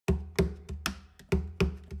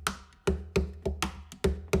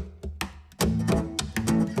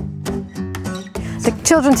The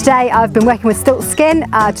children today, I've been working with Stiltskin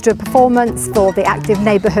to do a performance for the Active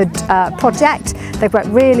Neighbourhood project. They've worked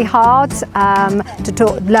really hard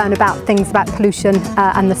to learn about things about pollution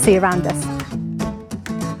and the sea around us.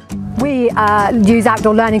 We use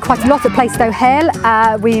outdoor learning quite a lot at Plaistow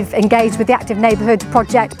Hill. We've engaged with the Active Neighbourhood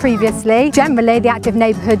project previously. Generally, the Active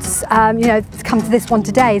Neighbourhoods, to come to this one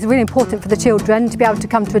today is really important for the children to be able to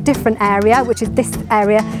come to a different area, which is this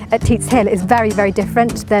area at Teats Hill is very, very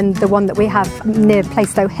different than the one that we have near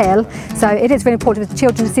Plaistow Hill. So it is really important for the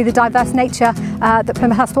children to see the diverse nature that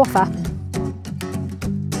Plymouth has to offer.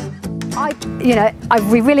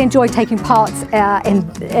 We really enjoy taking part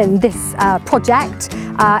in this project.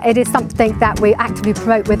 It is something that we actively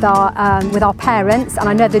promote with our parents, and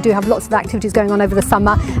I know they do have lots of activities going on over the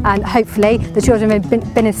summer, and hopefully the children have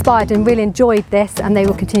been inspired and really enjoyed this, and they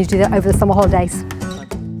will continue to do that over the summer holidays.